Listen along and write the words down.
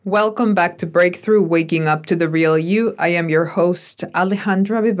Welcome back to Breakthrough Waking Up to the Real You. I am your host,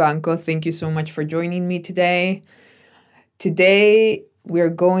 Alejandra Vivanco. Thank you so much for joining me today. Today, we're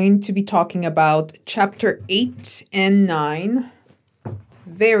going to be talking about chapter 8 and 9.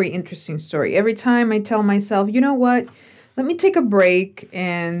 Very interesting story. Every time I tell myself, you know what, let me take a break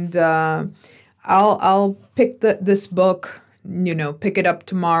and I'll pick this book, pick it up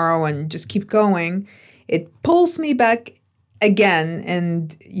tomorrow and just keep going. It pulls me back again,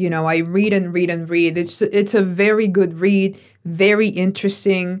 and I read and read and read. It's a very good read, very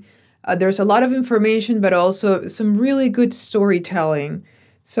interesting. There's a lot of information, but also some really good storytelling.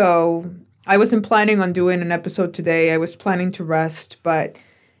 So I wasn't planning on doing an episode today. I was planning to rest, but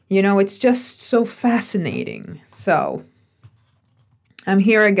it's just so fascinating. So I'm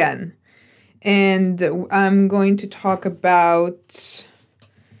here again, and I'm going to talk about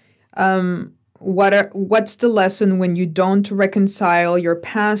what's the lesson when you don't reconcile your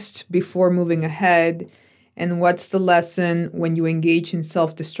past before moving ahead, and what's the lesson when you engage in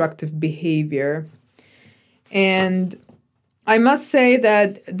self-destructive behavior. And I must say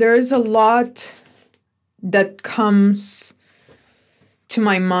that there's a lot that comes to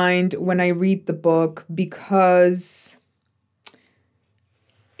my mind when I read the book, because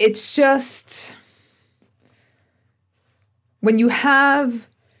it's just when you have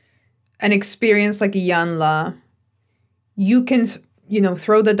an experience like Iyanla, you can,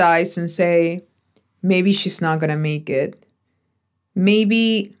 throw the dice and say, maybe she's not going to make it.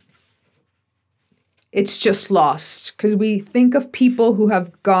 Maybe it's just lost. Because we think of people who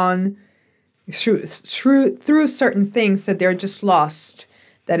have gone through certain things that they're just lost,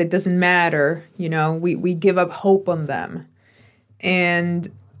 that it doesn't matter. We give up hope on them. And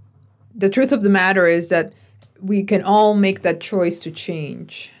the truth of the matter is that we can all make that choice to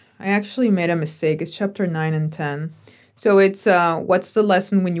change. I actually made a mistake. It's chapter 9 and 10. So it's what's the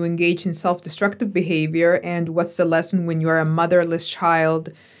lesson when you engage in self-destructive behavior, and what's the lesson when you are a motherless child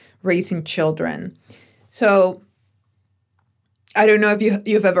raising children. So I don't know if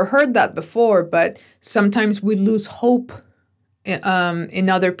you've ever heard that before, but sometimes we lose hope in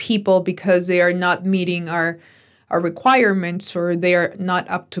other people because they are not meeting our requirements, or they are not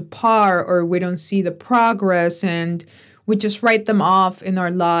up to par, or we don't see the progress, and we just write them off in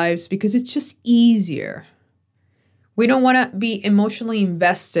our lives because it's just easier. We don't want to be emotionally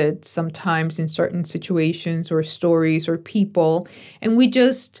invested sometimes in certain situations or stories or people, and we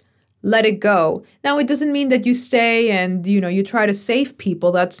just let it go. Now, it doesn't mean that you stay and, you try to save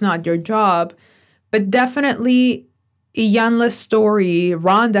people. That's not your job. But definitely, Iyanla's story,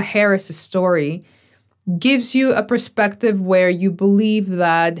 Rhonda Harris's story, gives you a perspective where you believe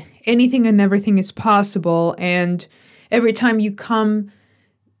that anything and everything is possible, and every time you come,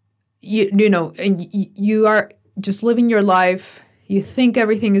 and you are just living your life, you think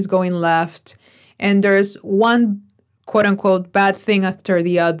everything is going left, and there's one quote unquote bad thing after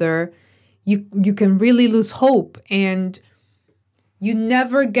the other, you can really lose hope, and you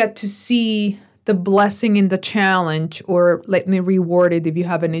never get to see the blessing in the challenge, or let me reword it if you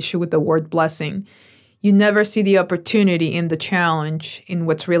have an issue with the word blessing. You never see the opportunity in the challenge, in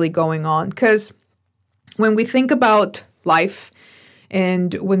what's really going on. Because when we think about life,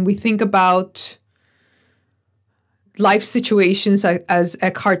 and when we think about life situations, as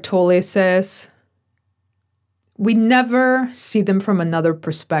Eckhart Tolle says, we never see them from another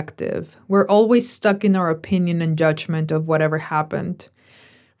perspective. We're always stuck in our opinion and judgment of whatever happened,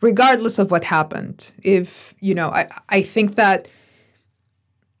 regardless of what happened. If, I think that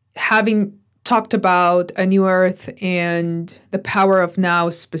having talked about A New Earth and the power of now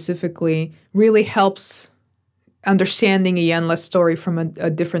specifically really helps understanding Iyanla's story from a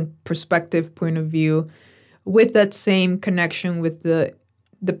different perspective, point of view, with that same connection with the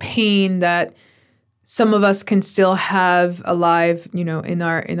pain that some of us can still have alive, in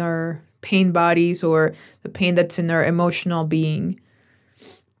our pain bodies, or the pain that's in our emotional being.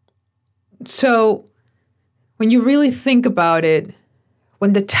 So when you really think about it,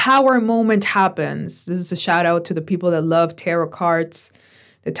 when the tower moment happens, this is a shout out to the people that love tarot cards.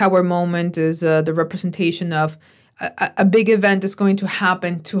 The tower moment is the representation of a big event is going to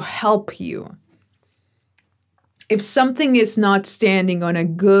happen to help you. If something is not standing on a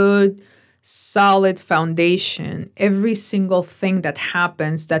good, solid foundation, every single thing that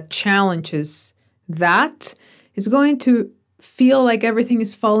happens that challenges that is going to feel like everything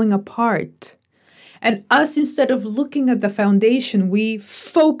is falling apart. And us, instead of looking at the foundation, we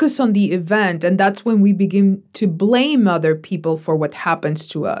focus on the event. And that's when we begin to blame other people for what happens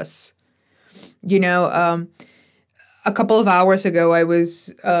to us. a couple of hours ago, I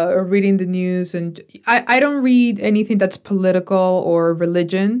was reading the news, and I don't read anything that's political or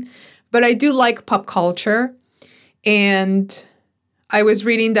religion, but I do like pop culture. And I was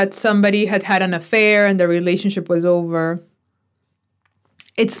reading that somebody had had an affair and the relationship was over.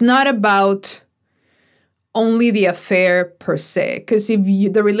 It's not about only the affair per se, because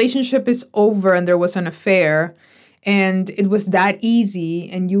if the relationship is over and there was an affair and it was that easy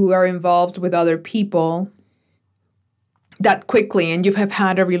and you are involved with other people that quickly and you have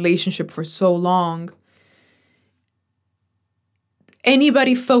had a relationship for so long,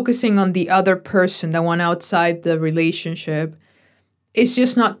 anybody focusing on the other person, the one outside the relationship, is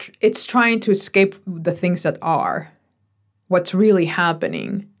just not, it's trying to escape the things that are, what's really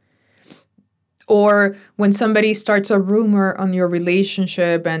happening. Or when somebody starts a rumor on your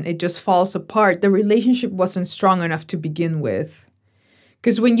relationship and it just falls apart, the relationship wasn't strong enough to begin with.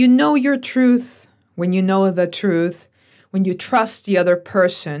 Because when you know your truth, when you know the truth, when you trust the other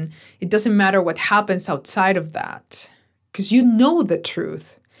person, it doesn't matter what happens outside of that. Because you know the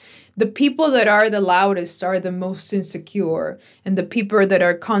truth. The people that are the loudest are the most insecure. And the people that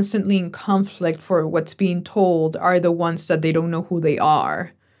are constantly in conflict for what's being told are the ones that they don't know who they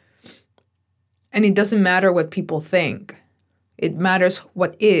are. And it doesn't matter what people think. It matters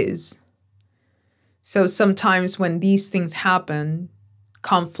what is. So sometimes when these things happen,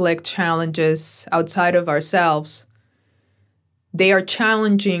 conflict, challenges outside of ourselves, they are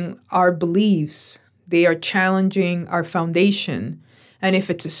challenging our beliefs. They are challenging our foundation. And if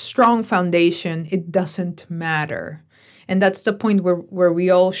it's a strong foundation, it doesn't matter. And that's the point where we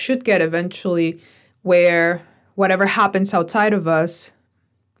all should get eventually, where whatever happens outside of us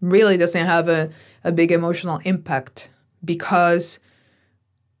really doesn't have a big emotional impact because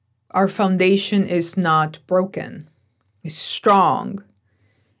our foundation is not broken. It's strong.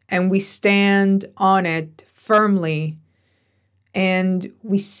 And we stand on it firmly and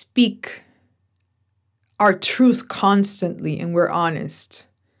we speak our truth constantly and we're honest.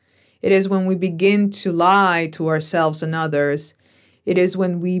 It is when we begin to lie to ourselves and others, it is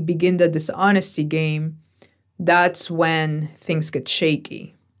when we begin the dishonesty game, that's when things get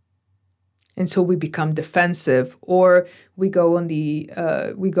shaky. And so we become defensive, or we go we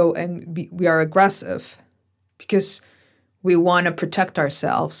are aggressive because we want to protect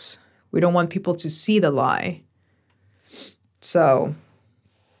ourselves. We don't want people to see the lie. So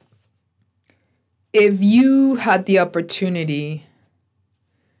if you had the opportunity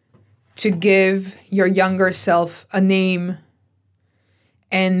to give your younger self a name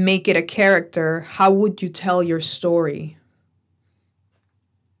and make it a character, how would you tell your story?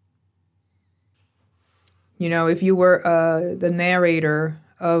 You know, if you were the narrator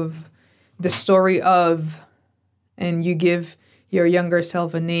of the story of, and you give your younger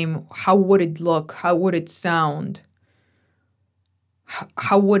self a name, how would it look? How would it sound?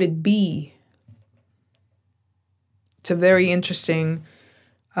 How would it be? It's a very interesting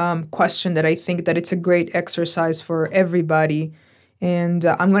question that I think that it's a great exercise for everybody. And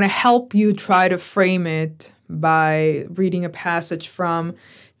I'm going to help you try to frame it by reading a passage from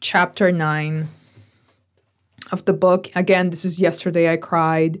chapter 9 of the book. Again, this is Yesterday I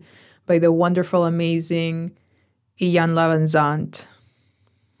Cried by the wonderful, amazing Iyanla Vanzant.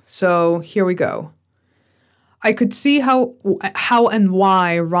 So here we go. I could see how and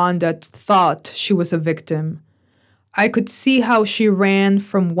why Rhonda thought she was a victim. I could see how she ran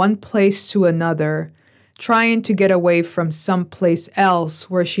from one place to another, trying to get away from someplace else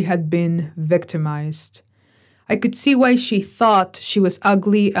where she had been victimized. I could see why she thought she was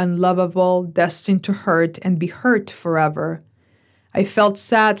ugly, unlovable, destined to hurt and be hurt forever. I felt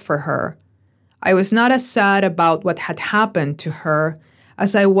sad for her. I was not as sad about what had happened to her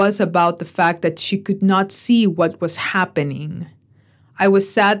as I was about the fact that she could not see what was happening. I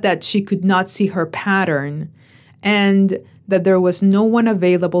was sad that she could not see her pattern and that there was no one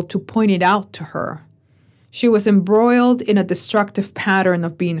available to point it out to her. She was embroiled in a destructive pattern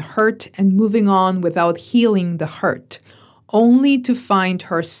of being hurt and moving on without healing the hurt, only to find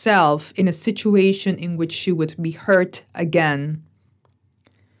herself in a situation in which she would be hurt again.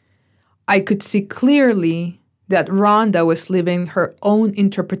 I could see clearly that Rhonda was living her own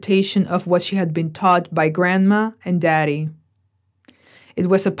interpretation of what she had been taught by Grandma and Daddy. It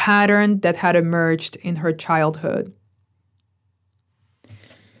was a pattern that had emerged in her childhood.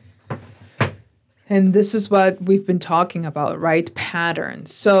 And this is what we've been talking about, right?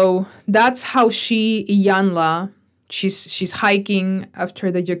 Patterns. So that's how Iyanla, she's hiking after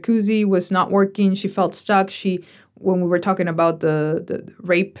the jacuzzi was not working. She felt stuck. When we were talking about the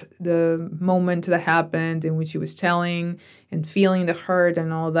rape, the moment that happened in which she was telling and feeling the hurt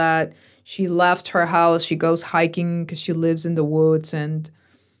and all that, She left her house. She goes hiking because she lives in the woods. And,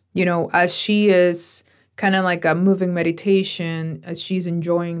 as she is kind of like a moving meditation, as she's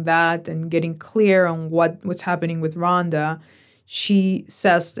enjoying that and getting clear on what's happening with Rhonda, she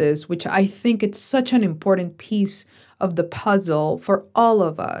says this, which I think it's such an important piece of the puzzle for all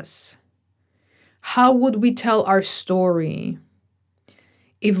of us. How would we tell our story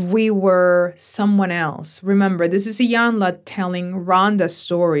if we were someone else? Remember, this is Iyanla telling Rhonda's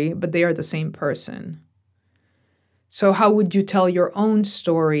story, but they are the same person. So how would you tell your own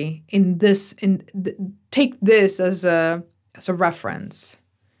story take this as a reference?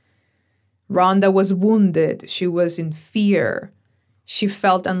 Rhonda was wounded. She was in fear. She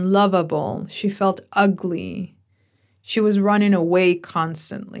felt unlovable. She felt ugly. She was running away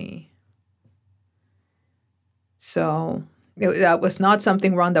constantly. So that was not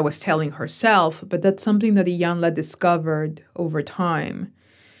something Rhonda was telling herself, but that's something that Iyanla discovered over time.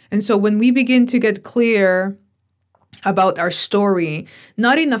 And so when we begin to get clear about our story,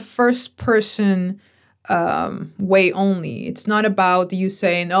 not in a first person way only. It's not about you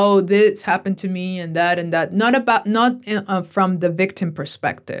saying, "Oh, this happened to me and that." Not from the victim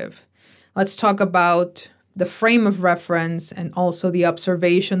perspective. Let's talk about the frame of reference and also the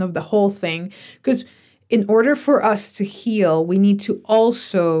observation of the whole thing. Because in order for us to heal, we need to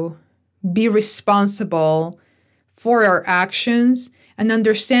also be responsible for our actions and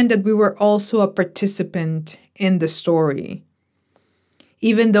understand that we were also a participant in the story.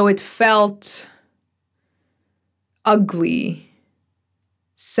 Even though it felt ugly,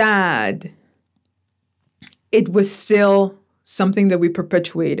 sad, it was still something that we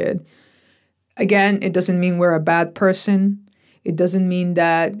perpetuated. Again, it doesn't mean we're a bad person. It doesn't mean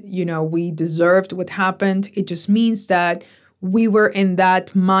that, we deserved what happened. It just means that we were in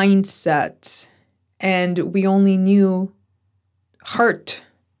that mindset and we only knew hurt.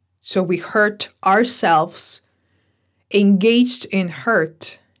 So we hurt ourselves, engaged in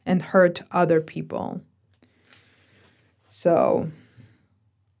hurt, and hurt other people. So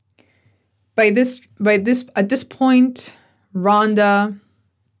at this point, Rhonda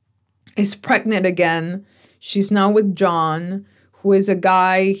is pregnant again. She's now with John, who is a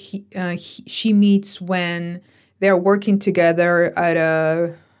guy she meets when they're working together at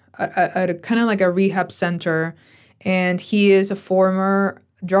a kind of like a rehab center, and he is a former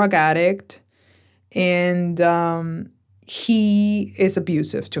drug addict, and he is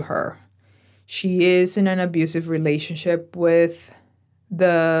abusive to her. She is in an abusive relationship with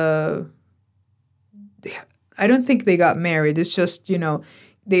I don't think they got married. It's just,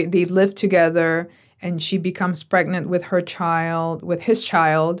 they live together, and she becomes pregnant with his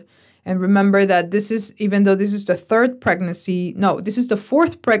child. And remember that even though this is the third pregnancy, no, this is the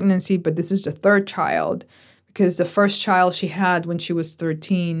fourth pregnancy, but this is the third child, because the first child she had when she was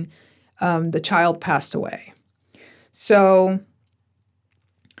 13, the child passed away. So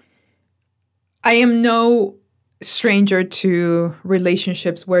I am no stranger to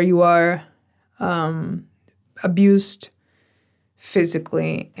relationships where you are abused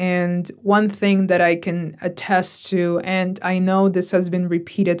physically. And one thing that I can attest to, and I know this has been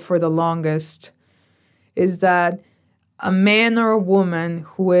repeated for the longest, is that a man or a woman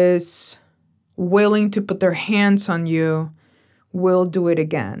who is willing to put their hands on you will do it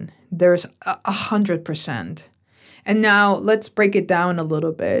again. There's 100%. And now let's break it down a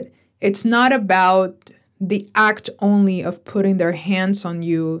little bit. It's not about the act only of putting their hands on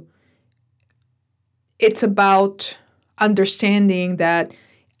you. It's about understanding that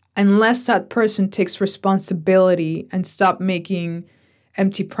unless that person takes responsibility and stop making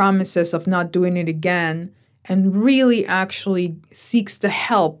empty promises of not doing it again and really actually seeks the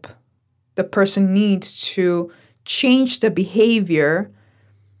help the person needs to change the behavior,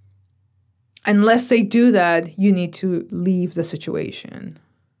 unless they do that, you need to leave the situation.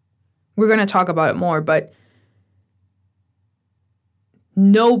 We're going to talk about it more, but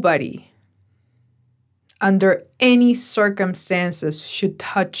nobody under any circumstances should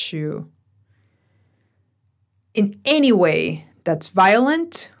touch you in any way that's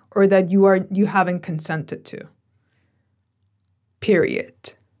violent or that you haven't consented to.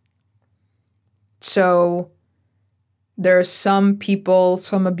 Period. So there are some people,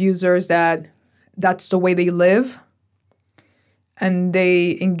 some abusers that's the way they live, and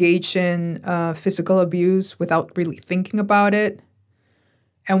they engage in physical abuse without really thinking about it.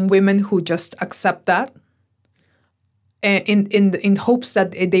 And women who just accept that in hopes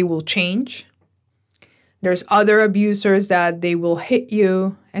that they will change. There's other abusers that they will hit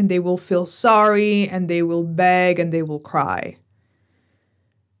you and they will feel sorry and they will beg and they will cry.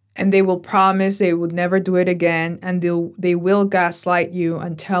 and they will promise they would never do it again, and they will gaslight you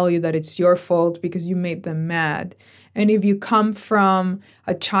and tell you that it's your fault because you made them mad. And if you come from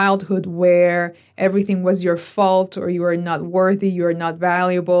a childhood where everything was your fault, or you are not worthy, you are not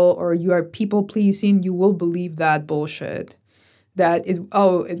valuable, or you are people pleasing, you will believe that bullshit. That it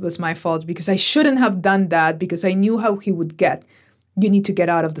was my fault because I shouldn't have done that because I knew how he would get. You need to get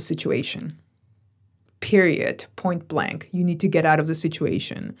out of the situation. Period. Point blank. You need to get out of the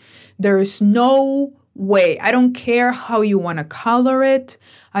situation. There is no way. I don't care how you want to color it.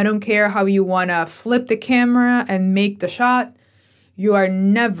 I don't care how you want to flip the camera and make the shot. You are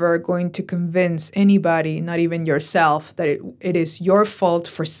never going to convince anybody, not even yourself, that it is your fault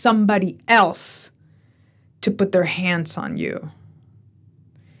for somebody else to put their hands on you.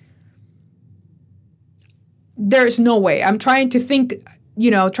 There's no way. I'm trying to think,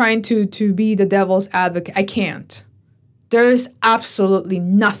 trying to be the devil's advocate. I can't. There's absolutely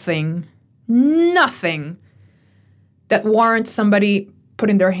nothing that warrants somebody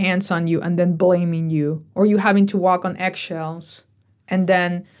putting their hands on you and then blaming you, or you having to walk on eggshells and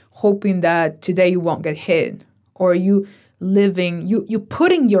then hoping that today you won't get hit, or you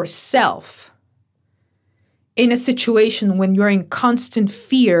putting yourself in a situation when you're in constant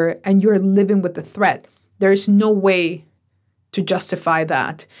fear and you're living with the threat. There's no way to justify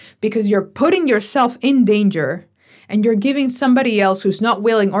that, because you're putting yourself in danger and you're giving somebody else who's not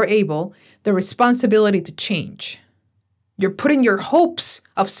willing or able the responsibility to change. You're putting your hopes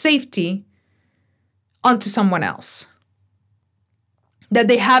of safety onto someone else that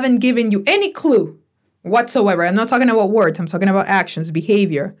they haven't given you any clue whatsoever. I'm not talking about words. I'm talking about actions,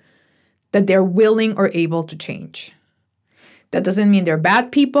 behavior, that they're willing or able to change. That doesn't mean they're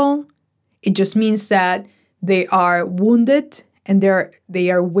bad people. It just means that they are wounded and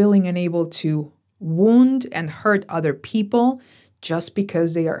they are willing and able to wound and hurt other people just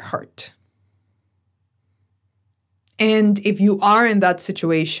because they are hurt. And if you are in that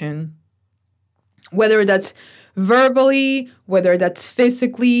situation, whether that's verbally, whether that's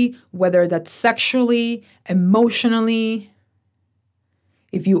physically, whether that's sexually, emotionally,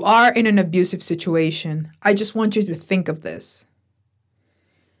 if you are in an abusive situation, I just want you to think of this.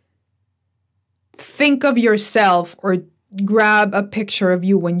 Think of yourself, or grab a picture of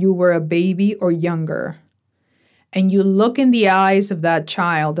you when you were a baby or younger, and you look in the eyes of that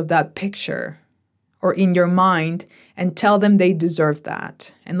child, of that picture, or in your mind, and tell them they deserve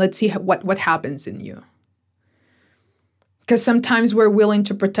that. And let's see what happens in you. Because sometimes we're willing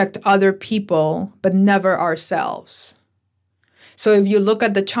to protect other people, but never ourselves. So if you look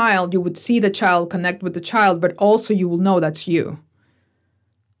at the child, you would see the child, connect with the child, but also you will know that's you.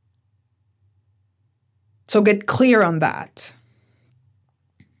 So get clear on that.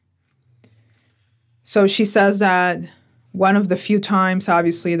 So she says that one of the few times,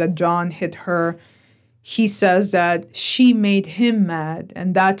 obviously, that John hit her, he says that she made him mad,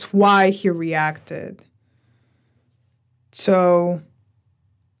 and that's why he reacted. So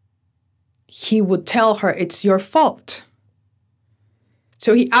he would tell her, it's your fault.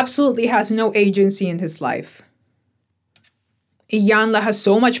 So he absolutely has no agency in his life. Iyanla has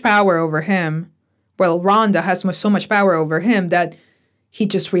so much power over him. Well, Rhonda has so much power over him that he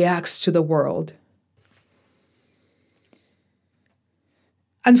just reacts to the world.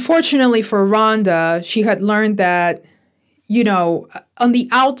 Unfortunately for Rhonda, she had learned that, on the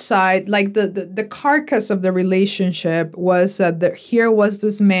outside, like the carcass of the relationship was that here was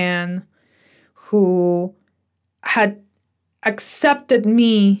this man who had accepted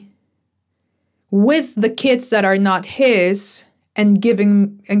me with the kids that are not his,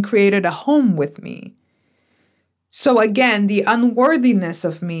 and created a home with me. So again, the unworthiness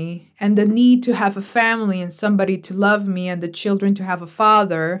of me and the need to have a family and somebody to love me and the children to have a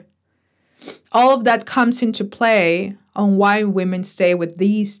father, all of that comes into play on why women stay with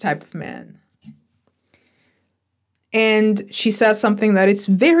these type of men. And she says something that is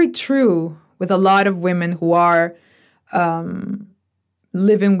very true with a lot of women who are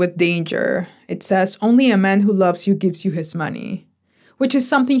living with danger. It says, only a man who loves you gives you his money, which is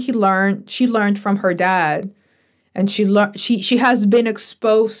something she learned from her dad. And she has been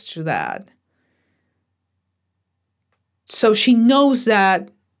exposed to that. So she knows that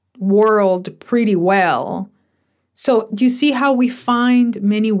world pretty well. So do you see how we find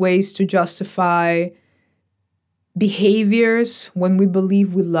many ways to justify behaviors when we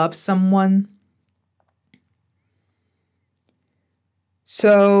believe we love someone?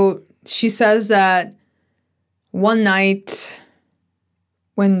 So she says that one night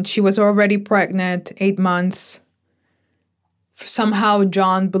when she was already pregnant, 8 months, somehow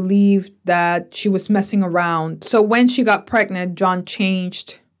John believed that she was messing around. So when she got pregnant, John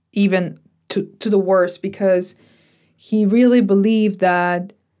changed even to the worst, because he really believed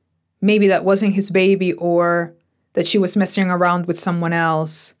that maybe that wasn't his baby or that she was messing around with someone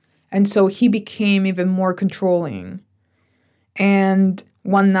else. And so he became even more controlling. And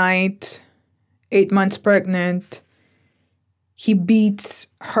one night, 8 months pregnant, he beats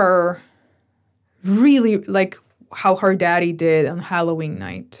her really like how her daddy did on Halloween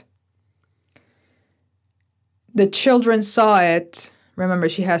night. The children saw it. Remember,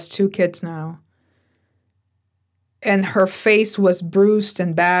 she has 2 kids now. And her face was bruised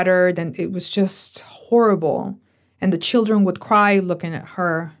and battered, and it was just horrible. And the children would cry looking at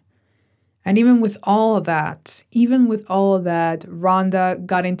her. And even with all of that, Rhonda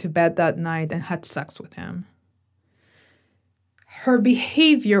got into bed that night and had sex with him. Her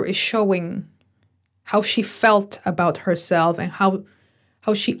behavior is showing how she felt about herself and how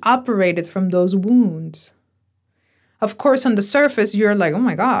she operated from those wounds. Of course, on the surface, you're like, oh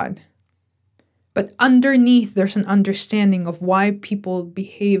my God. But underneath, there's an understanding of why people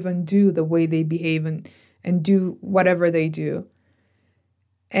behave and do the way they behave and do whatever they do.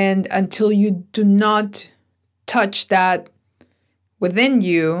 And until you do not touch that within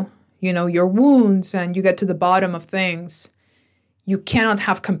you, your wounds, and you get to the bottom of things, you cannot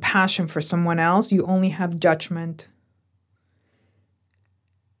have compassion for someone else. You only have judgment.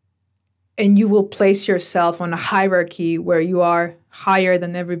 And you will place yourself on a hierarchy where you are higher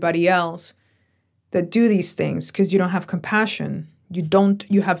than everybody else that do these things because you don't have compassion.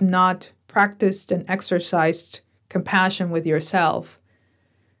 You have not practiced and exercised compassion with yourself.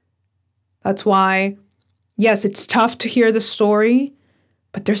 That's why, yes, it's tough to hear the story,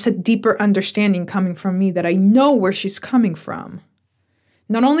 but there's a deeper understanding coming from me that I know where she's coming from.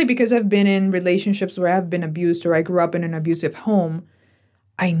 Not only because I've been in relationships where I've been abused or I grew up in an abusive home,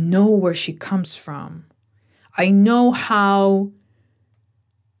 I know where she comes from. I know how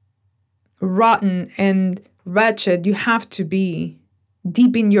rotten and wretched you have to be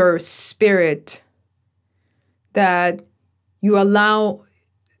deep in your spirit that you allow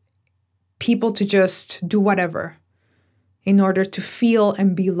people to just do whatever in order to feel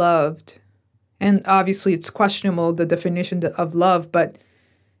and be loved. And obviously it's questionable, the definition of love, but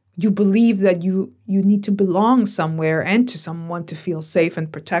you believe that you need to belong somewhere and to someone to feel safe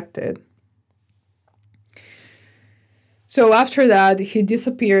and protected. So after that, he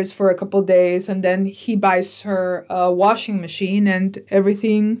disappears for a couple days, and then he buys her a washing machine, and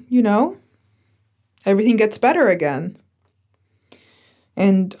everything gets better again.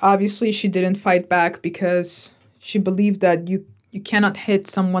 And obviously she didn't fight back because she believed that you cannot hit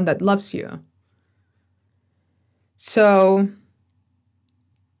someone that loves you. So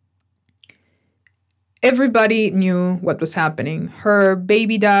everybody knew what was happening. Her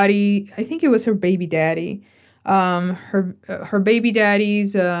baby daddy, I think it was her baby daddy, her baby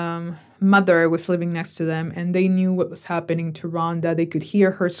daddy's mother was living next to them, and they knew what was happening to Rhonda. They could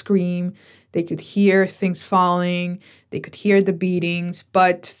hear her scream. They could hear things falling. They could hear the beatings.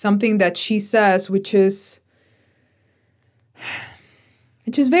 But something that she says, which is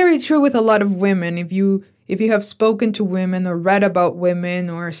very true with a lot of women, if you have spoken to women or read about women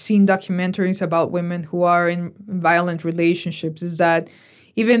or seen documentaries about women who are in violent relationships, is that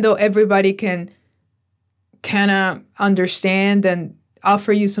even though everybody can kind of understand and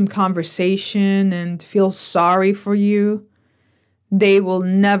offer you some conversation and feel sorry for you, they will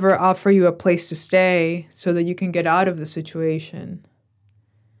never offer you a place to stay so that you can get out of the situation.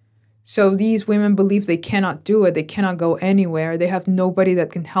 So these women believe they cannot do it. They cannot go anywhere. They have nobody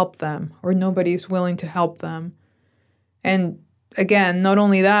that can help them, or nobody is willing to help them. And again, not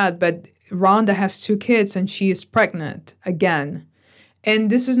only that, but Rhonda has 2 kids and she is pregnant again. And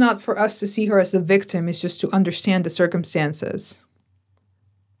this is not for us to see her as the victim. It's just to understand the circumstances.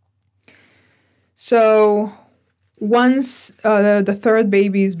 So once the 3rd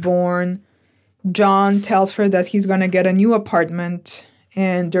baby is born, John tells her that he's going to get a new apartment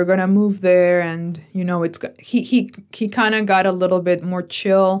and they're going to move there. And, he kind of got a little bit more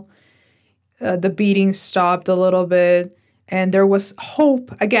chill. The beating stopped a little bit. And there was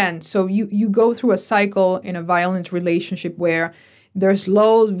hope again. So you go through a cycle in a violent relationship where there's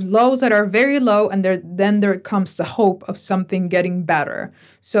lows that are very low, and then there comes the hope of something getting better.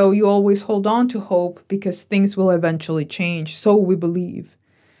 So you always hold on to hope because things will eventually change. So we believe.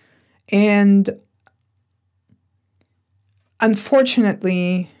 And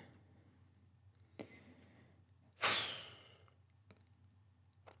unfortunately,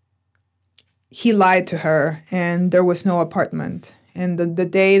 he lied to her and there was no apartment. And the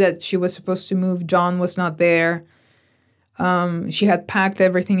day that she was supposed to move, John was not there. She had packed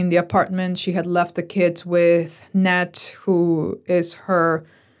everything in the apartment. She had left the kids with Nat, who is her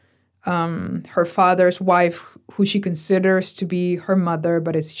her father's wife, who she considers to be her mother,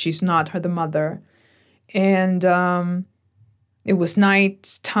 but she's not the mother. And it was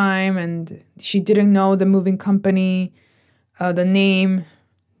night time, and she didn't know the moving company, the name.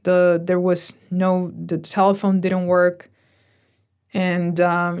 The telephone didn't work,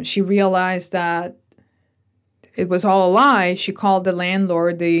 and she realized that it was all a lie. She called the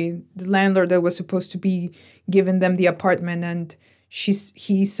landlord, the landlord that was supposed to be giving them the apartment, and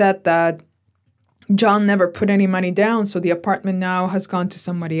he said that John never put any money down, so the apartment now has gone to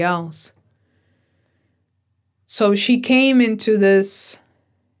somebody else. So she came into this,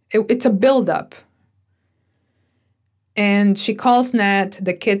 it's a buildup. And she calls Nat,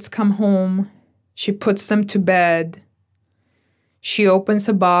 the kids come home, she puts them to bed, she opens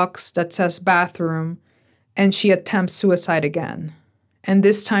a box that says bathroom, and she attempts suicide again. And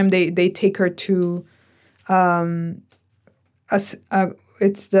this time they take her to,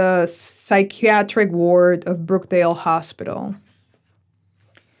 it's the psychiatric ward of Brookdale Hospital.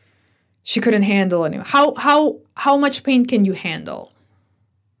 She couldn't handle it. How much pain can you handle?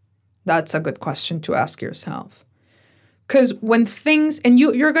 That's a good question to ask yourself. Because when things, and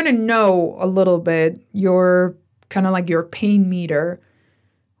you're going to know a little bit, you're kind of like your pain meter.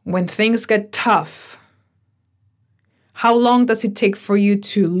 When things get tough, how long does it take for you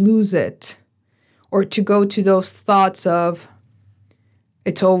to lose it? Or to go to those thoughts of,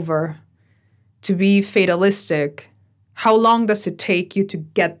 it's over, to be fatalistic? How long does it take you to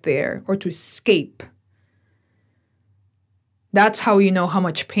get there or to escape? That's how you know how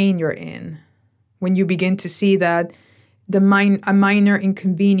much pain you're in. When you begin to see that a minor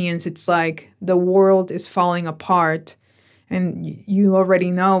inconvenience, it's like the world is falling apart. And you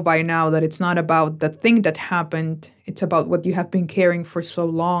already know by now that it's not about the thing that happened. It's about what you have been carrying for so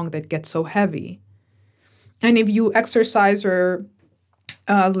long that gets so heavy. And if you exercise or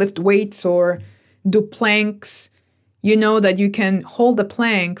lift weights or do planks, you know that you can hold a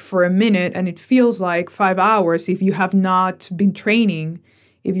plank for a minute and it feels like 5 hours if you have not been training,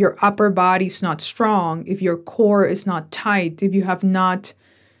 if your upper body is not strong, if your core is not tight, if you have not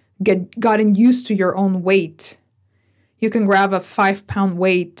gotten used to your own weight. You can grab a 5-pound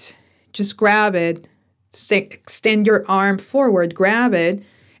weight, just grab it, extend your arm forward, grab it,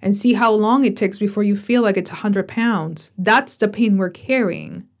 and see how long it takes before you feel like it's 100 pounds. That's the pain we're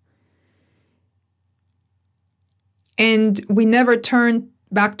carrying. And we never turn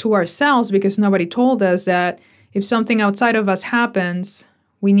back to ourselves because nobody told us that if something outside of us happens,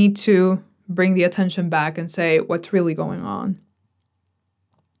 we need to bring the attention back and say, what's really going on?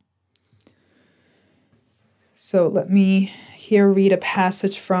 So let me here read a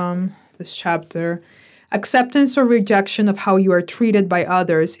passage from this chapter. Acceptance or rejection of how you are treated by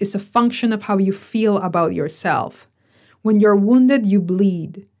others is a function of how you feel about yourself. When you're wounded, you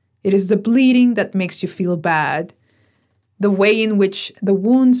bleed. It is the bleeding that makes you feel bad. The way in which the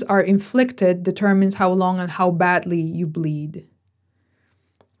wounds are inflicted determines how long and how badly you bleed.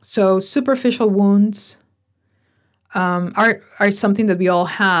 So superficial wounds are something that we all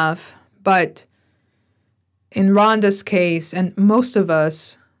have, but in Rhonda's case, and most of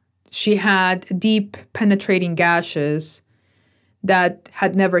us, she had deep penetrating gashes that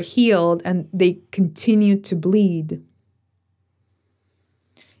had never healed, and they continued to bleed.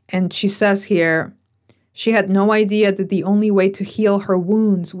 And she says here, she had no idea that the only way to heal her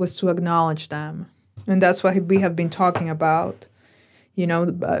wounds was to acknowledge them. And that's what we have been talking about. You know,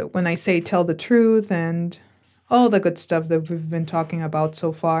 when I say tell the truth and all the good stuff that we've been talking about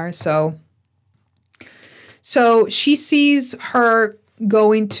so far. So she sees her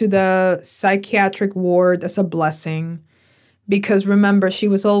going to the psychiatric ward as a blessing. Because remember, she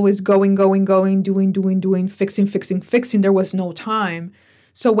was always going, doing, fixing. There was no time.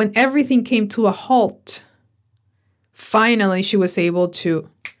 So when everything came to a halt, finally she was able to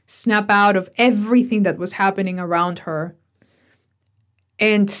snap out of everything that was happening around her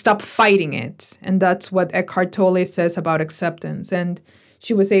and stop fighting it. And that's what Eckhart Tolle says about acceptance. And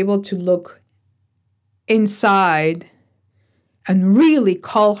she was able to look inside and really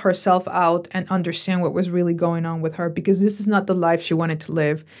call herself out and understand what was really going on with her, because this is not the life she wanted to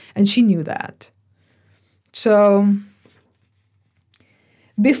live. And she knew that. So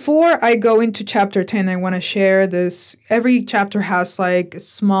before I go into chapter 10, I want to share this. Every chapter has like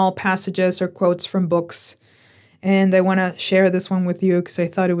small passages or quotes from books. And I want to share this one with you because I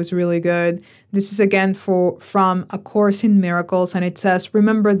thought it was really good. This is again from A Course in Miracles. And it says,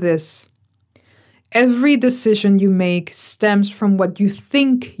 remember this. Every decision you make stems from what you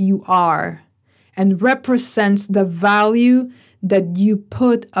think you are and represents the value that you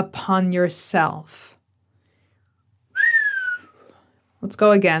put upon yourself. Let's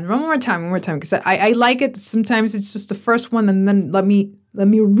go again. One more time, because I like it. Sometimes it's just the first one, and then let me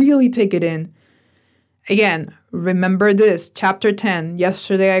really take it in. Again, remember this, chapter 10,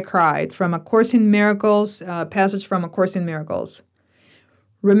 Yesterday I Cried, from A Course in Miracles, passage from A Course in Miracles.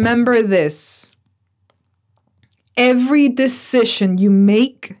 Remember this. Every decision you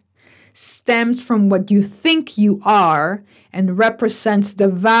make stems from what you think you are and represents the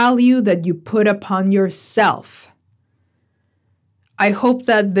value that you put upon yourself. I hope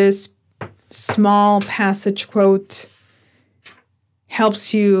that this small passage quote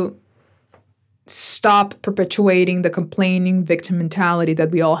helps you stop perpetuating the complaining victim mentality that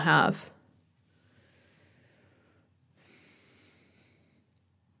we all have.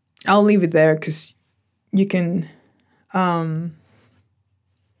 I'll leave it there because you can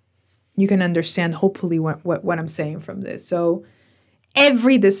understand hopefully what I'm saying from this. So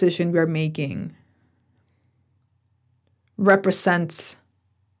every decision we're making represents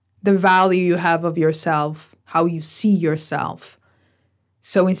the value you have of yourself, how you see yourself.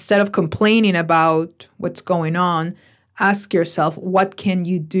 So instead of complaining about what's going on, ask yourself, what can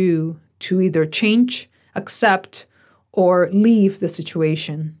you do to either change, accept, or leave the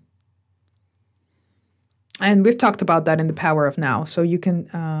situation? And we've talked about that in The Power of Now, so you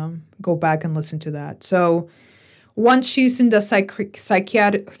can go back and listen to that. So once she's in the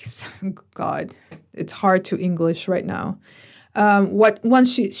psychiatric, God, it's hard to English right now.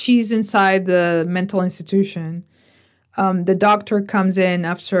 Once she's inside the mental institution, the doctor comes in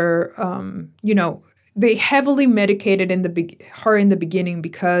after, they heavily medicated her in the beginning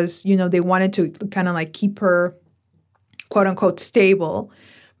because, they wanted to kind of like keep her, quote unquote, stable.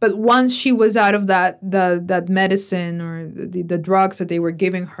 But once she was out of that medicine or the drugs that they were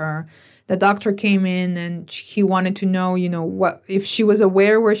giving her, the doctor came in and he wanted to know, what if she was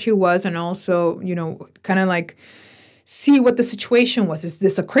aware where she was, and also, kind of like see what the situation was. Is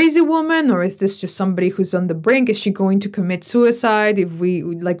this a crazy woman, or is this just somebody who's on the brink? Is she going to commit suicide?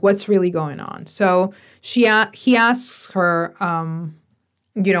 What's really going on? So he asks her,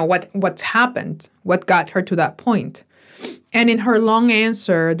 what's happened, what got her to that point. And in her long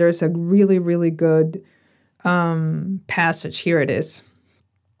answer, there's a really, really good passage. Here it is.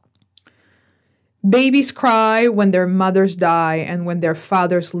 Babies cry when their mothers die and when their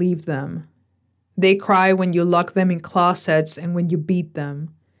fathers leave them. They cry when you lock them in closets and when you beat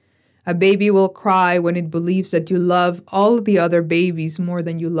them. A baby will cry when it believes that you love all the other babies more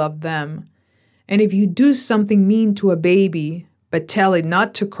than you love them. And if you do something mean to a baby, but tell it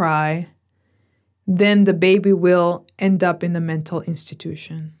not to cry, then the baby will end up in the mental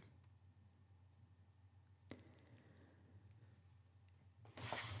institution.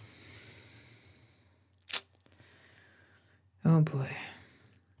 Oh boy.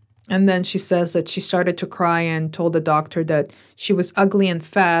 And then she says that she started to cry and told the doctor that she was ugly and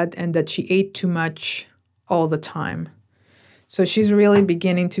fat and that she ate too much all the time. So she's really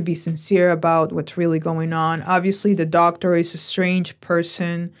beginning to be sincere about what's really going on. Obviously, the doctor is a strange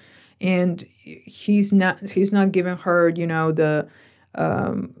person, and he's not giving her, the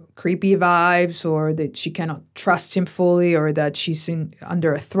creepy vibes, or that she cannot trust him fully, or that she's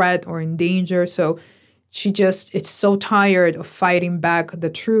under a threat or in danger. So she it's so tired of fighting back the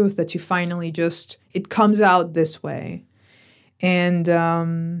truth that she finally it comes out this way. And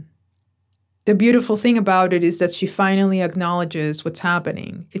the beautiful thing about it is that she finally acknowledges what's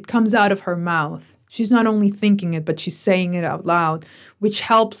happening. It comes out of her mouth. She's not only thinking it, but she's saying it out loud, which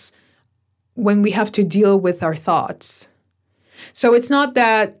helps when we have to deal with our thoughts. So it's not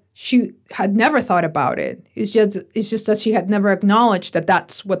that she had never thought about it. It's just that she had never acknowledged that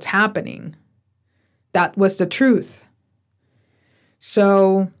that's what's happening. That was the truth.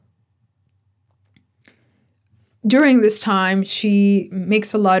 So during this time, she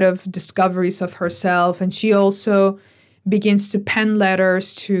makes a lot of discoveries of herself, and she also begins to pen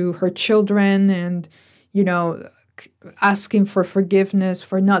letters to her children and, asking for forgiveness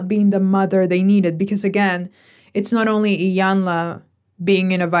for not being the mother they needed. Because again, it's not only Iyanla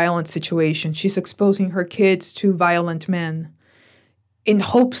being in a violent situation. She's exposing her kids to violent men in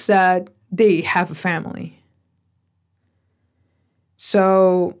hopes that they have a family.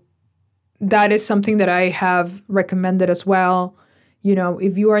 So that is something that I have recommended as well.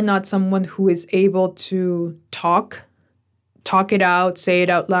 If you are not someone who is able to talk it out, say it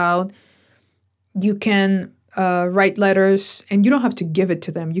out loud, you can write letters, and you don't have to give it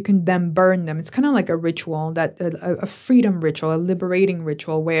to them. You can then burn them. It's kind of like a ritual, a freedom ritual, a liberating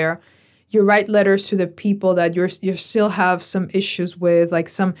ritual, where you write letters to the people that you still have some issues with, like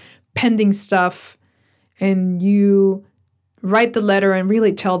some pending stuff, and you write the letter and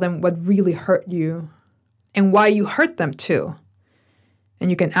really tell them what really hurt you and why you hurt them too. And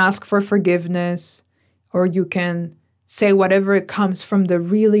you can ask for forgiveness, or you can say whatever it comes from the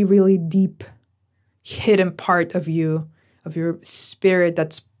really, really deep hidden part of you, of your spirit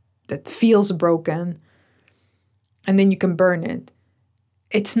that feels broken. And then you can burn it.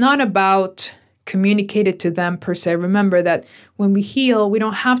 It's not about communicate it to them per se. Remember that when we heal, we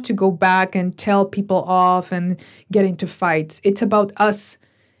don't have to go back and tell people off and get into fights. It's about us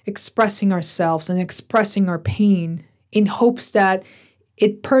expressing ourselves and expressing our pain in hopes that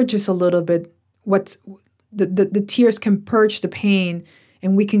it purges a little bit. What's the tears can purge the pain,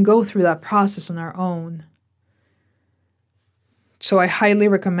 and we can go through that process on our own. So I highly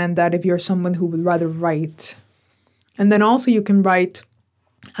recommend that if you're someone who would rather write. And then also you can write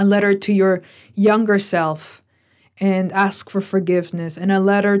a letter to your younger self and ask for forgiveness, and a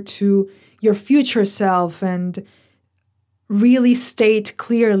letter to your future self and really state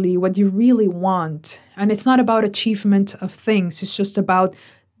clearly what you really want. And it's not about achievement of things. It's just about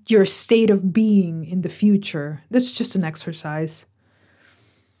your state of being in the future. That's just an exercise.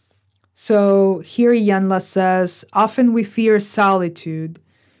 So here Yanla says, often we fear solitude.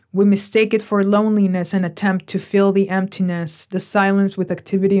 We mistake it for loneliness and attempt to fill the emptiness, the silence with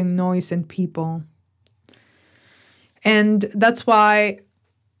activity and noise and people. And that's why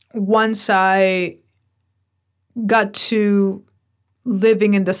once I got to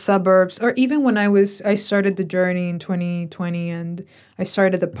living in the suburbs, or even when I started the journey in 2020 and I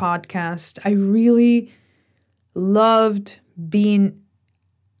started the podcast, I really loved being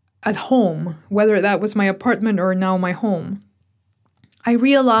at home, whether that was my apartment or now my home. I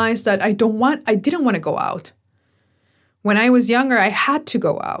realized that I didn't want to go out. When I was younger, I had to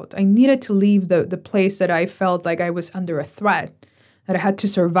go out. I needed to leave the place that I felt like I was under a threat, that I had to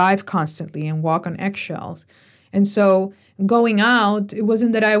survive constantly and walk on eggshells. And so going out, it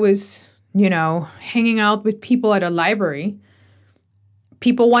wasn't that I was, hanging out with people at a library.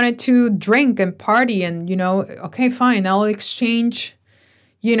 People wanted to drink and party and, okay, fine, I'll exchange,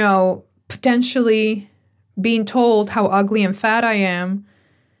 potentially being told how ugly and fat I am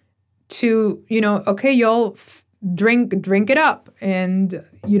to, okay, y'all drink it up. And,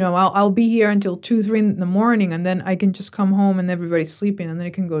 I'll be here until 2, 3 in the morning, and then I can just come home and everybody's sleeping and then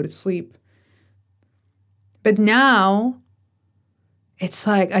I can go to sleep. But now it's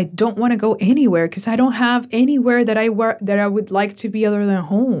like I don't want to go anywhere because I don't have anywhere that I would like to be other than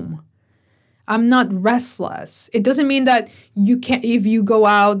home. I'm not restless. It doesn't mean that you can't, if you go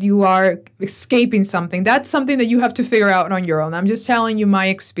out, you are escaping something. That's something that you have to figure out on your own. I'm just telling you my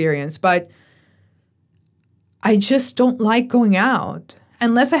experience, but I just don't like going out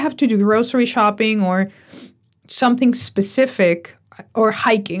unless I have to do grocery shopping or something specific, or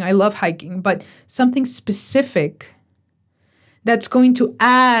hiking. I love hiking, but something specific that's going to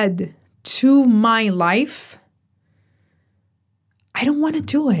add to my life, I don't want to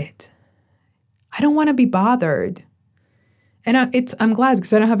do it. I don't want to be bothered. And I'm glad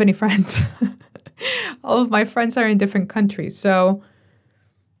because I don't have any friends. All of my friends are in different countries. So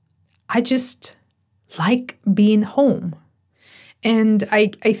I just like being home. And I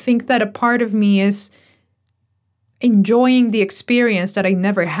think that a part of me is enjoying the experience that I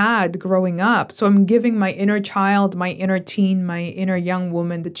never had growing up. So I'm giving my inner child, my inner teen, my inner young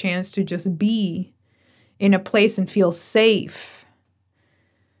woman the chance to just be in a place and feel safe.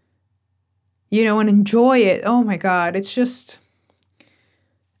 And enjoy it. Oh my God, it's just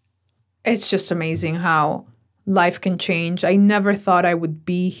amazing how life can change. I never thought I would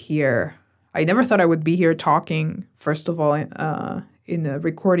be here. I never thought I would be here talking, first of all, in a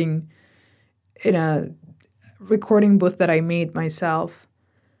recording booth that I made myself.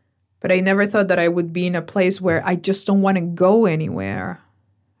 But I never thought that I would be in a place where I just don't want to go anywhere.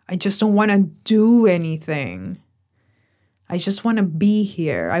 I just don't want to do anything. I just want to be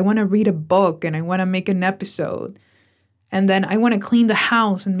here. I want to read a book and I want to make an episode. And then I want to clean the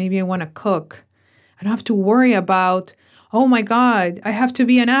house and maybe I want to cook. I don't have to worry about, oh my God, I have to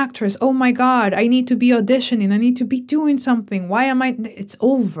be an actress. Oh my God, I need to be auditioning. I need to be doing something. Why am I? It's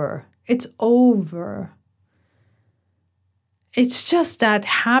over. It's over. It's just that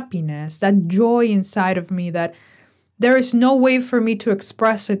happiness, that joy inside of me that there is no way for me to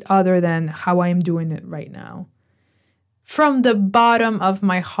express it other than how I am doing it right now. From the bottom of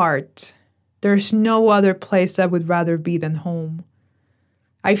my heart, there's no other place I would rather be than home.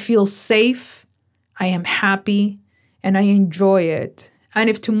 I feel safe, I am happy, and I enjoy it. And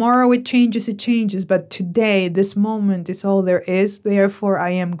if tomorrow it changes. But today, this moment is all there is. Therefore, I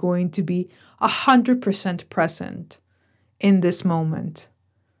am going to be 100% present in this moment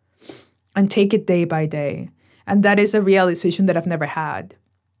and take it day by day. And that is a realization that I've never had.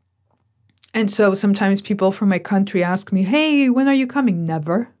 And so sometimes people from my country ask me, hey, when are you coming?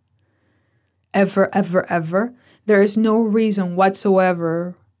 Never. Ever, ever, ever. There is no reason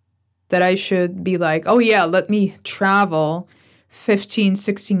whatsoever that I should be like, oh yeah, let me travel 15,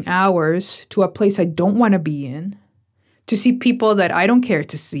 16 hours to a place I don't want to be in, to see people that I don't care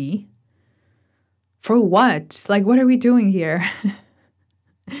to see. For what? Like, what are we doing here?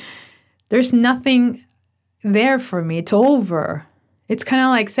 There's nothing there for me. It's over. It's kind of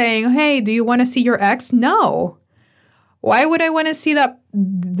like saying, hey, do you want to see your ex? No. Why would I want to see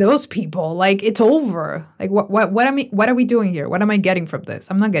those people? Like, it's over. Like, what are we doing here? What am I getting from this?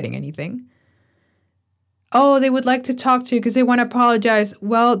 I'm not getting anything. Oh, they would like to talk to you because they want to apologize.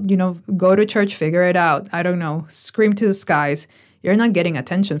 Well, go to church, figure it out. I don't know. Scream to the skies. You're not getting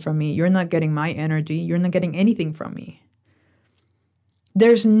attention from me. You're not getting my energy. You're not getting anything from me.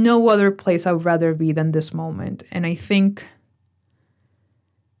 There's no other place I would rather be than this moment. And I think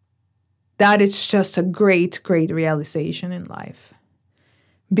that is just a great, great realization in life.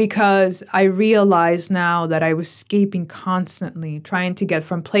 Because I realize now that I was escaping constantly, trying to get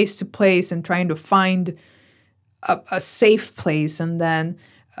from place to place and trying to find a safe place, and then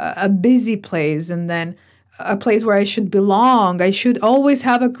a busy place, and then a place where I should belong. I should always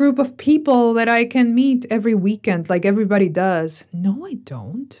have a group of people that I can meet every weekend like everybody does. No, I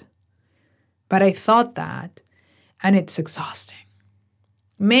don't. But I thought that, and it's exhausting.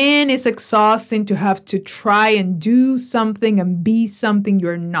 Man, it's exhausting to have to try and do something and be something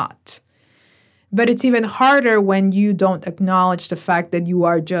you're not. But it's even harder when you don't acknowledge the fact that you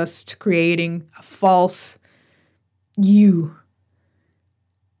are just creating a false you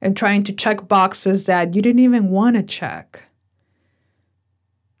and trying to check boxes that you didn't even want to check.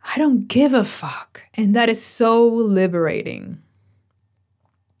 I don't give a fuck. And that is so liberating.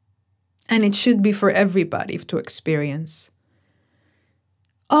 And it should be for everybody to experience.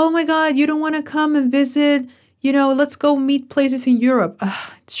 Oh my God, you don't want to come and visit? Let's go meet places in Europe.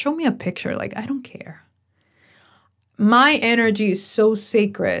 Show me a picture. Like, I don't care. My energy is so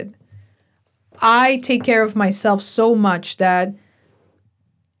sacred. I take care of myself so much that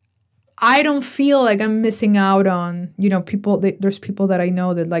I don't feel like I'm missing out on, people. There's people that I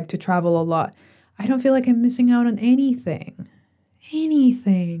know that like to travel a lot. I don't feel like I'm missing out on anything.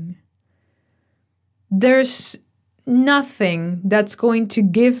 Anything. There's nothing that's going to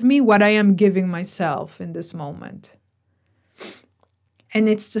give me what I am giving myself in this moment. And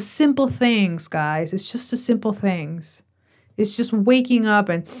it's the simple things, guys. It's just the simple things. It's just waking up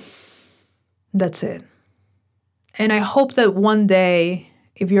and that's it. And I hope that one day,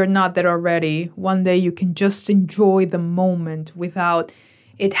 if you're not there already, one day you can just enjoy the moment without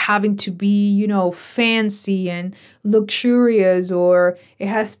it having to be, fancy and luxurious, or you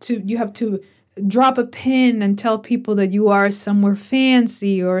have to drop a pin and tell people that you are somewhere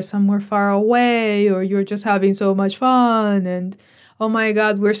fancy or somewhere far away, or you're just having so much fun and oh my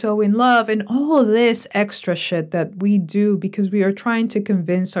God, we're so in love, and all this extra shit that we do because we are trying to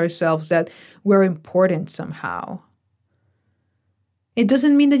convince ourselves that we're important somehow. It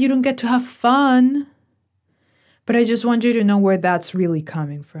doesn't mean that you don't get to have fun, but I just want you to know where that's really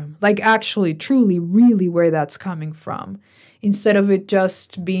coming from. Like actually, truly, really where that's coming from. Instead of it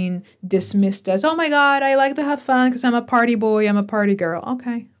just being dismissed as, oh my God, I like to have fun because I'm a party boy, I'm a party girl.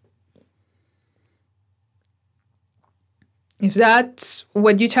 Okay. If that's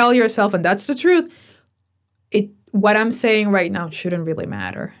what you tell yourself and that's the truth, what I'm saying right now shouldn't really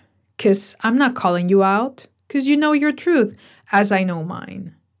matter. Because I'm not calling you out, because you know your truth, as I know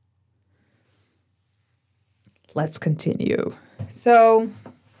mine. Let's continue. So,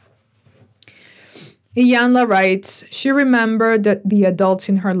 Iyanla writes, she remembered that the adults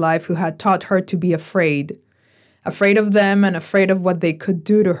in her life who had taught her to be afraid of them and afraid of what they could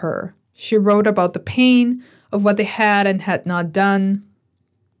do to her. She wrote about the pain of what they had and had not done.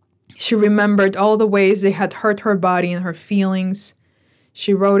 She remembered all the ways they had hurt her body and her feelings.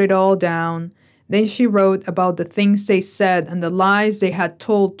 She wrote it all down. Then she wrote about the things they said and the lies they had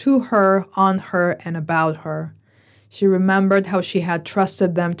told to her, on her, and about her. She remembered how she had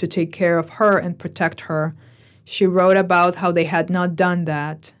trusted them to take care of her and protect her. She wrote about how they had not done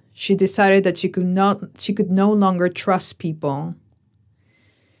that. She decided that she could no longer trust people.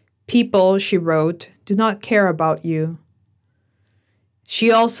 People, she wrote, do not care about you.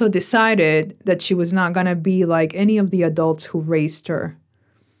 She also decided that she was not going to be like any of the adults who raised her.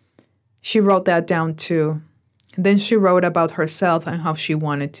 She wrote that down too. And then she wrote about herself and how she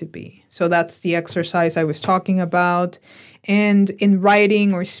wanted to be. So that's the exercise I was talking about. And in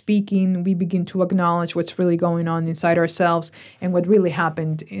writing or speaking, we begin to acknowledge what's really going on inside ourselves and what really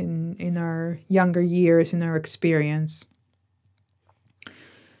happened in our younger years, in our experience.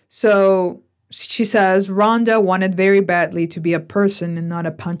 So she says, Rhonda wanted very badly to be a person and not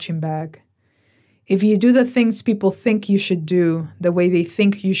a punching bag. If you do the things people think you should do the way they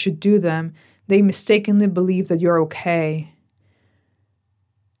think you should do them, they mistakenly believe that you're okay.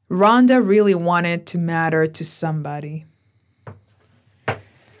 Rhonda really wanted to matter to somebody.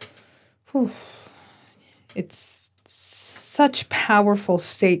 Whew. It's such powerful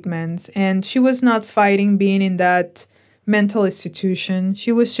statements. And she was not fighting being in that mental institution.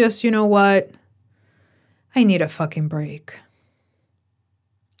 She was just, you know what? I need a fucking break.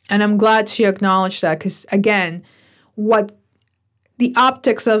 And I'm glad she acknowledged that because, again, what the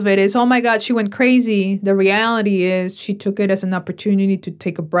optics of it is, oh my God, she went crazy. The reality is she took it as an opportunity to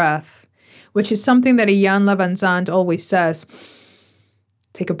take a breath, which is something that Iyanla Vanzant always says.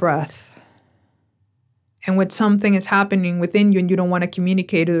 Take a breath. And when something is happening within you and you don't want to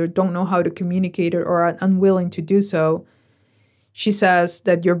communicate it or don't know how to communicate it or are unwilling to do so, she says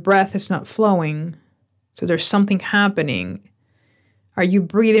that your breath is not flowing. So there's something happening. Are you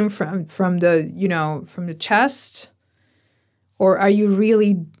breathing from the chest? Or are you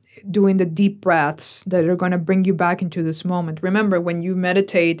really doing the deep breaths that are going to bring you back into this moment? Remember, when you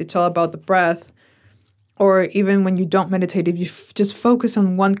meditate, it's all about the breath. Or even when you don't meditate, if you just focus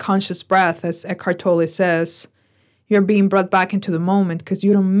on one conscious breath, as Eckhart Tolle says, you're being brought back into the moment because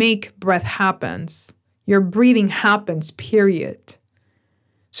you don't make breath happens. Your breathing happens, period.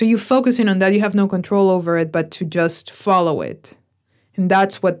 So you focusing on that, you have no control over it, but to just follow it. And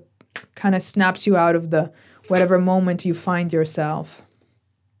that's what kind of snaps you out of the whatever moment you find yourself.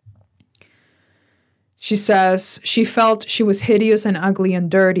 She says she felt she was hideous and ugly and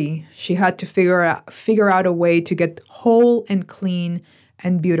dirty. She had to figure out a way to get whole and clean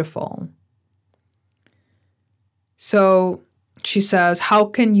and beautiful. So she says, how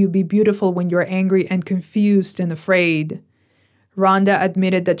can you be beautiful when you're angry and confused and afraid? Rhonda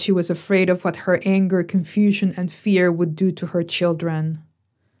admitted that she was afraid of what her anger, confusion, and fear would do to her children.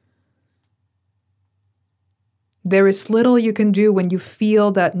 There is little you can do when you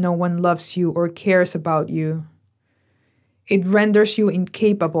feel that no one loves you or cares about you. It renders you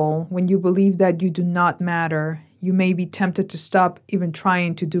incapable when you believe that you do not matter. You may be tempted to stop even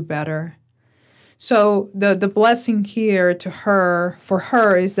trying to do better. So the blessing here for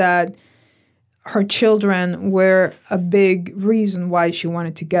her is that her children were a big reason why she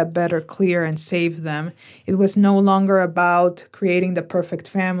wanted to get better, clear, and save them. It was no longer about creating the perfect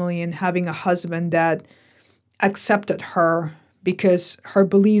family and having a husband that accepted her because her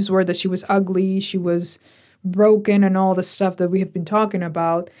beliefs were that she was ugly, she was broken, and all the stuff that we have been talking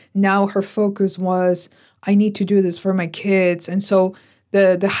about. Now her focus was, I need to do this for my kids. And so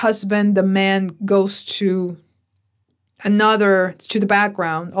the husband, the man, goes to the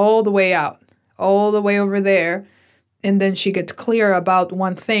background, all the way out, all the way over there. And then she gets clear about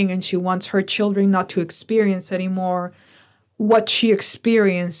one thing, and she wants her children not to experience anymore what she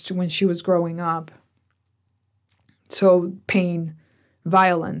experienced when she was growing up. So pain,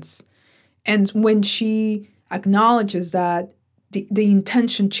 violence. And when she acknowledges that, the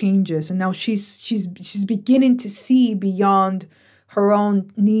intention changes. And now she's beginning to see beyond her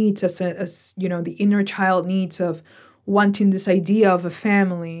own needs as the inner child needs of wanting this idea of a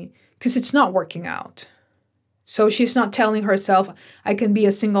family, because it's not working out. So she's not telling herself, I can be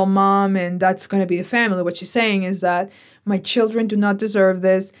a single mom and that's going to be the family. What she's saying is that my children do not deserve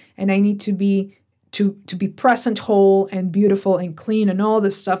this, and I need to be present, whole, and beautiful, and clean, and all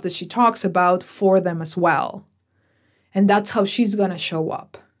the stuff that she talks about for them as well. And that's how she's going to show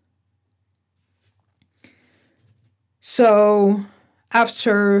up. So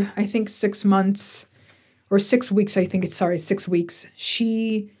after, I think 6 months, or 6 weeks, 6 weeks,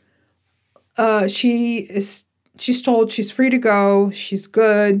 she's told she's free to go, she's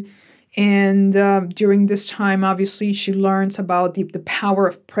good. And during this time, obviously, she learns about the power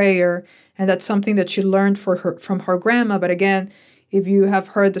of prayer. And that's something that she learned from her grandma. But again, if you have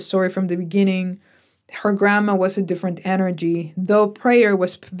heard the story from the beginning, her grandma was a different energy. Though prayer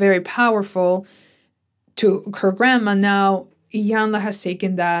was very powerful to her grandma, now Iyanla has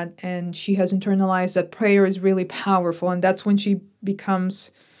taken that and she has internalized that prayer is really powerful. And that's when she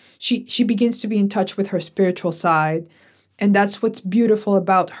begins to be in touch with her spiritual side. And that's what's beautiful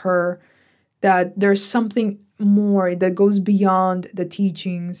about her, that there's something more that goes beyond the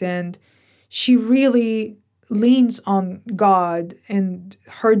teachings. And she really leans on God, and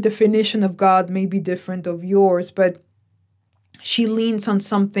her definition of God may be different of yours, but she leans on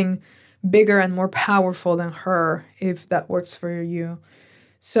something bigger and more powerful than her, if that works for you.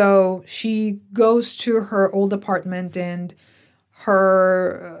 So she goes to her old apartment, and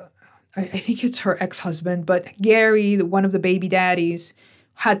her, I think it's her ex-husband, but Gary, one of the baby daddies,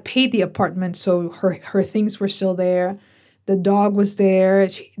 had paid the apartment, so her things were still there. The dog was there.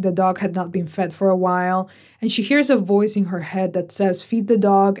 The dog had not been fed for a while. And she hears a voice in her head that says, feed the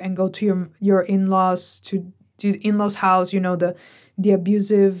dog and go to your in-laws, to the in-laws' house, the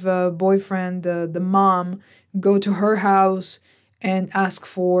abusive boyfriend, the mom, go to her house and ask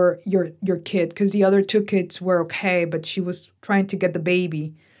for your kid, because the other two kids were okay, but she was trying to get the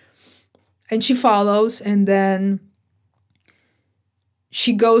baby. And she follows, and then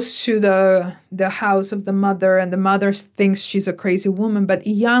she goes to the house of the mother, and the mother thinks she's a crazy woman. But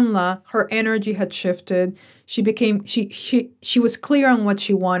Iyanla, her energy had shifted. She was clear on what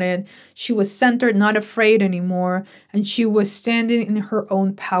she wanted. She was centered, not afraid anymore. And she was standing in her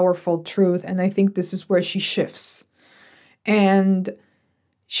own powerful truth. And I think this is where she shifts. And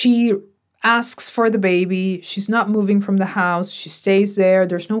she asks for the baby. She's not moving from the house. She stays there.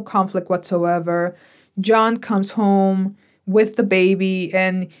 There's no conflict whatsoever. John comes home with the baby,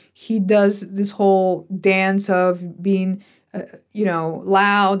 and he does this whole dance of being,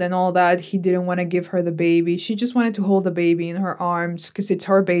 loud and all that. He didn't want to give her the baby. She just wanted to hold the baby in her arms because it's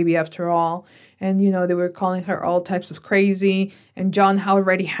her baby after all. And, they were calling her all types of crazy. And John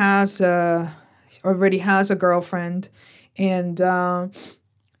already has a girlfriend. And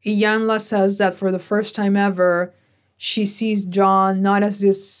Iyanla says that for the first time ever, she sees John not as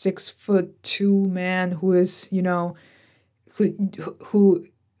this 6'2" man who is,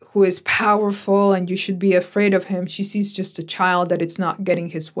 who is powerful and you should be afraid of him. She sees just a child that it's not getting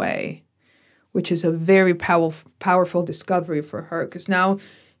his way, which is a very powerful discovery for her, because now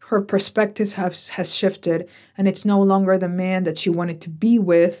her perspective has shifted, and it's no longer the man that she wanted to be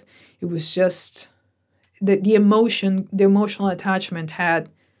with. It was just the emotional attachment had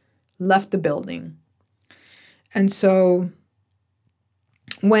left the building. And so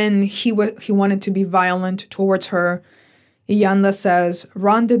when he wanted to be violent towards her, Iyanla says,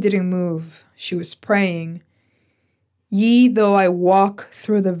 Rhonda didn't move. She was praying. Yea, though I walk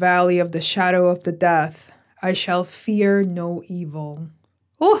through the valley of the shadow of the death, I shall fear no evil.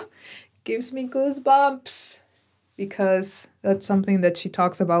 Oh, gives me goosebumps, because that's something that she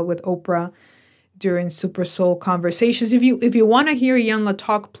talks about with Oprah during Super Soul Conversations. If you want to hear Iyanla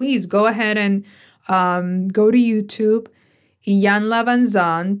talk, please go ahead and go to YouTube, Iyanla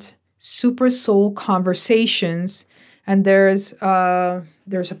Vanzant, Super Soul Conversations. And there's a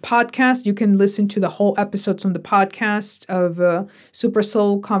podcast. You can listen to the whole episodes on the podcast of Super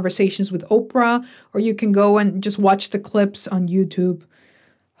Soul Conversations with Oprah, or you can go and just watch the clips on YouTube.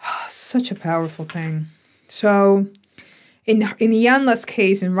 Such a powerful thing. So in Iyanla's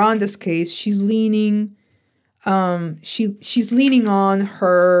case, in Rhonda's case, she's leaning on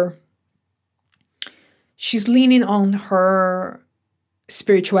her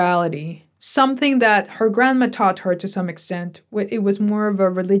spirituality. Something that her grandma taught her to some extent. It was more of a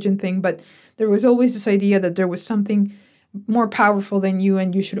religion thing, but there was always this idea that there was something more powerful than you,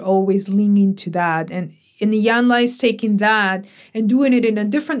 and you should always lean into that. And Iyanla is taking that and doing it in a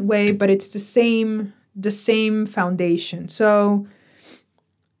different way, but it's the same foundation. So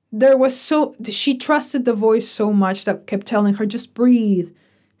she trusted the voice so much that kept telling her, just breathe,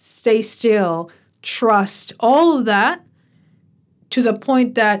 stay still, trust, all of that, to the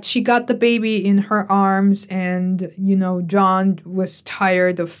point that she got the baby in her arms, and, John was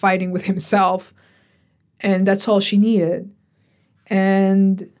tired of fighting with himself, and that's all she needed.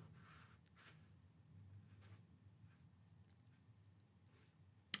 And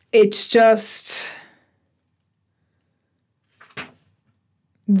it's just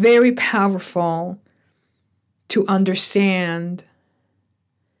very powerful to understand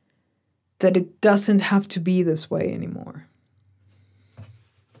that it doesn't have to be this way anymore.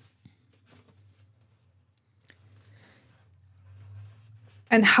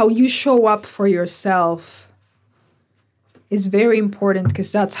 And how you show up for yourself is very important, because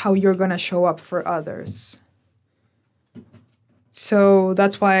that's how you're going to show up for others. So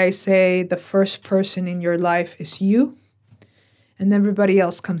that's why I say the first person in your life is you, and everybody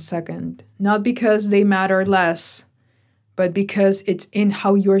else comes second. Not because they matter less, but because it's in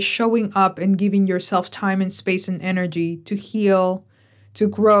how you're showing up and giving yourself time and space and energy to heal, to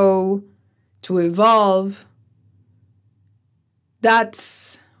grow, to evolve.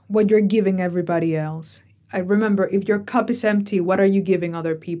 That's what you're giving everybody else. I remember, if your cup is empty, what are you giving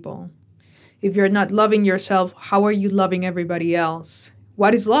other people? If you're not loving yourself, how are you loving everybody else?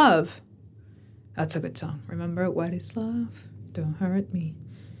 What is love? That's a good song. Remember, what is love? Don't hurt me.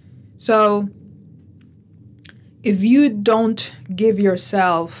 So, if you don't give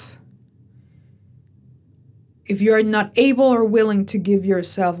yourself, if you're not able or willing to give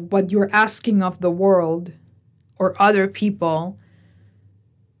yourself what you're asking of the world or other people,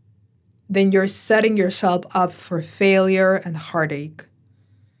 then you're setting yourself up for failure and heartache.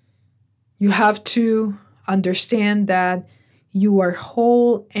 You have to understand that you are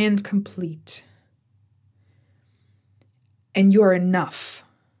whole and complete. And you are enough.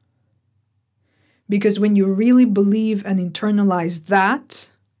 Because when you really believe and internalize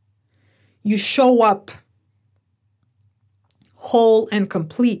that, you show up whole and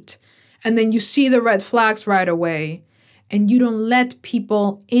complete. And then you see the red flags right away. And you don't let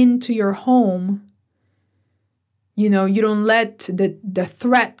people into your home. You don't let the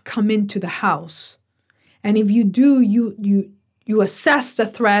threat come into the house. And if you do, you assess the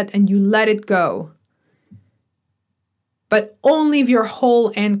threat and you let it go. But only if you're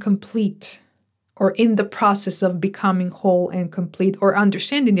whole and complete, or in the process of becoming whole and complete, or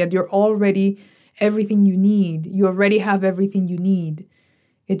understanding that you're already everything you need. You already have everything you need.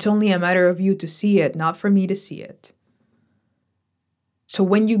 It's only a matter of you to see it, not for me to see it. So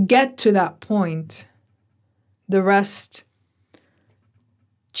when you get to that point, the rest,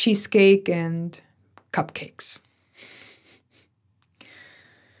 cheesecake and cupcakes.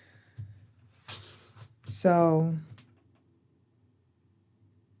 So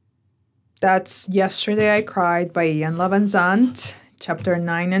that's Yesterday I Cried by Ian Van Zandt, chapter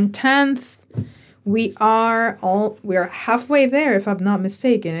 9 and 10th. We are halfway there, if I'm not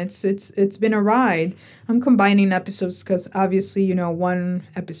mistaken. It's been a ride. I'm combining episodes because obviously, one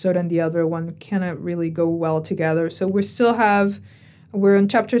episode and the other one cannot really go well together. So we're on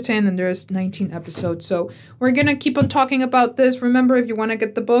chapter 10 and there's 19 episodes. So we're going to keep on talking about this. Remember, if you want to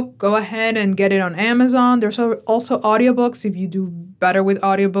get the book, go ahead and get it on Amazon. There's also audiobooks. If you do better with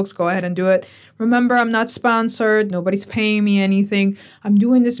audiobooks, go ahead and do it. Remember, I'm not sponsored. Nobody's paying me anything. I'm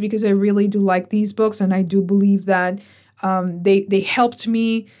doing this because I really do like these books. And I do believe that they helped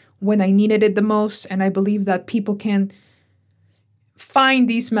me when I needed it the most. And I believe that people can find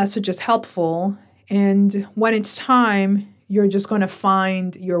these messages helpful. And when it's time, you're just going to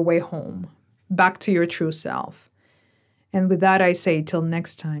find your way home, back to your true self. And with that, I say till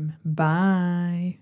next time, bye.